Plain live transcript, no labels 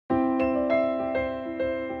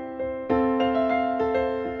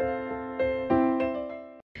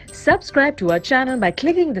Subscribe to our channel by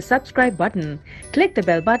clicking the subscribe button. Click the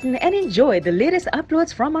bell button and enjoy the latest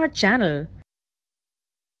uploads from our channel.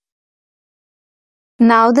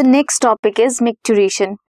 Now the next topic is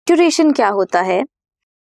micturation. Micturation क्या होता है?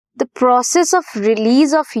 The process of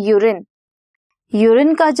release of urine.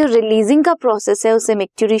 Urine का जो releasing का process है उसे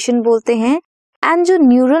micturition बोलते हैं. एंड जो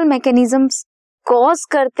न्यूरल मैकेनिज्म्स कॉज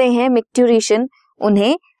करते हैं मिक्टूरेशन,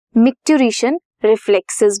 उन्हें मिक्टूरेशन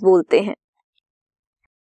रिफ्लेक्सेस बोलते हैं.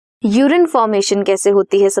 यूरिन फॉर्मेशन कैसे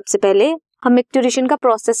होती है? सबसे पहले हम मिक्टूरेशन का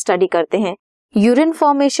प्रोसेस स्टडी करते हैं. यूरिन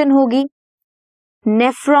फॉर्मेशन होगी,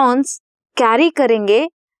 नेफ्रॉन्स कैरी करेंगे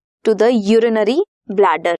to the urinary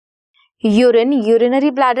bladder. Urine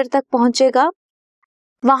urinary bladder तक पहुंचेगा,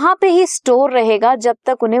 वहां पे ही स्टोर रहेगा जब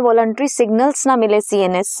तक उन्हें वॉलंटरी सिग्नल्स ना मिले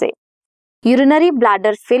सीएनएस से. यूरिनरी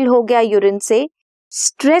ब्लैडर फिल हो गया यूरिन से,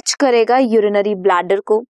 स्ट्रेच करेगा यूरिनरी ब्लैडर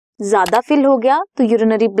को. ज्यादा फिल हो गया तो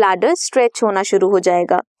यूरिनरी ब्लैडर स्ट्रेच होना शुरू हो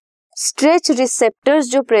जाएगा. स्ट्रेच रिसेप्टर्स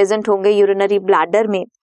जो प्रेजेंट होंगे यूरिनरी ब्लैडर में,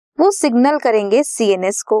 वो सिग्नल करेंगे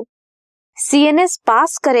सीएनएस को. सीएनएस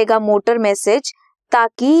पास करेगा मोटर मैसेज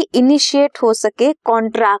ताकि इनिशिएट हो सके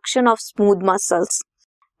कॉन्ट्रैक्शन ऑफ स्मूथ मसल्स.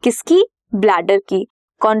 किसकी? ब्लैडर की.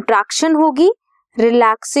 कॉन्ट्रैक्शन होगी,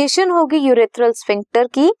 रिलैक्सेशन होगी यूरेथ्रल स्फिंक्टर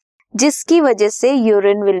की, जिसकी वजह से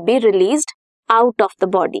urine will be released out of the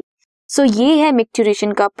body. सो ये है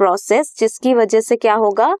मिक्टूरेशन का प्रोसेस, जिसकी वजह से क्या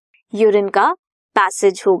होगा? यूरिन का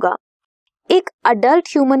पैसेज होगा. एक अडल्ट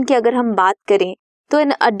ह्यूमन की अगर हम बात करें तो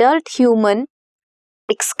एन अडल्ट ह्यूमन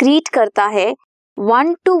एक्सक्रीट करता है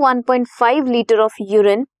 1 to 1.5 litre of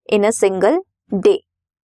urine in a single day.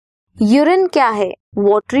 Urine क्या है?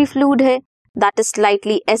 वाटरी फ्लूइड है, that is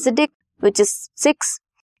slightly acidic which is 6.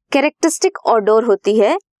 Characteristic ऑडोर होती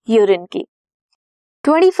है यूरिन की.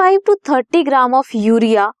 25 to 30 gram of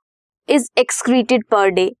urea is excreted per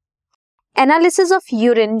day. Analysis of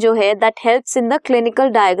urine जो है that helps in the clinical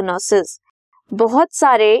diagnosis. बहुत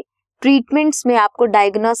सारे ट्रीटमेंट्स में आपको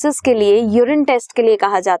डायग्नोसिस के लिए यूरिन टेस्ट के लिए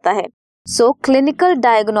कहा जाता है. सो क्लिनिकल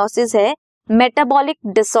डायग्नोसिस है मेटाबॉलिक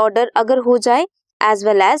डिसऑर्डर अगर हो जाए, एज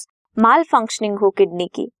वेल एज माल फंक्शनिंग हो किडनी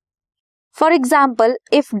की. For example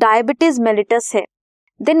if diabetes mellitus है,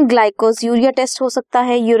 देन ग्लाइकोसूरिया टेस्ट हो सकता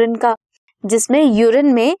है यूरिन का, जिसमें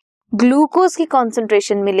यूरिन में ग्लूकोज की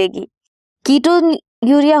कॉन्सेंट्रेशन मिलेगी.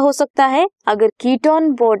 कीटोनुरिया हो सकता है अगर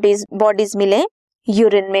कीटोन बॉडीज मिले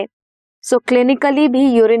यूरिन में. सो क्लिनिकली भी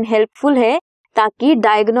यूरिन हेल्पफुल है ताकि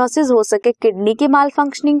डायग्नोसिस हो सके किडनी की माल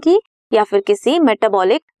फंक्शनिंग की या फिर किसी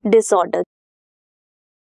मेटाबॉलिक डिसऑर्डर.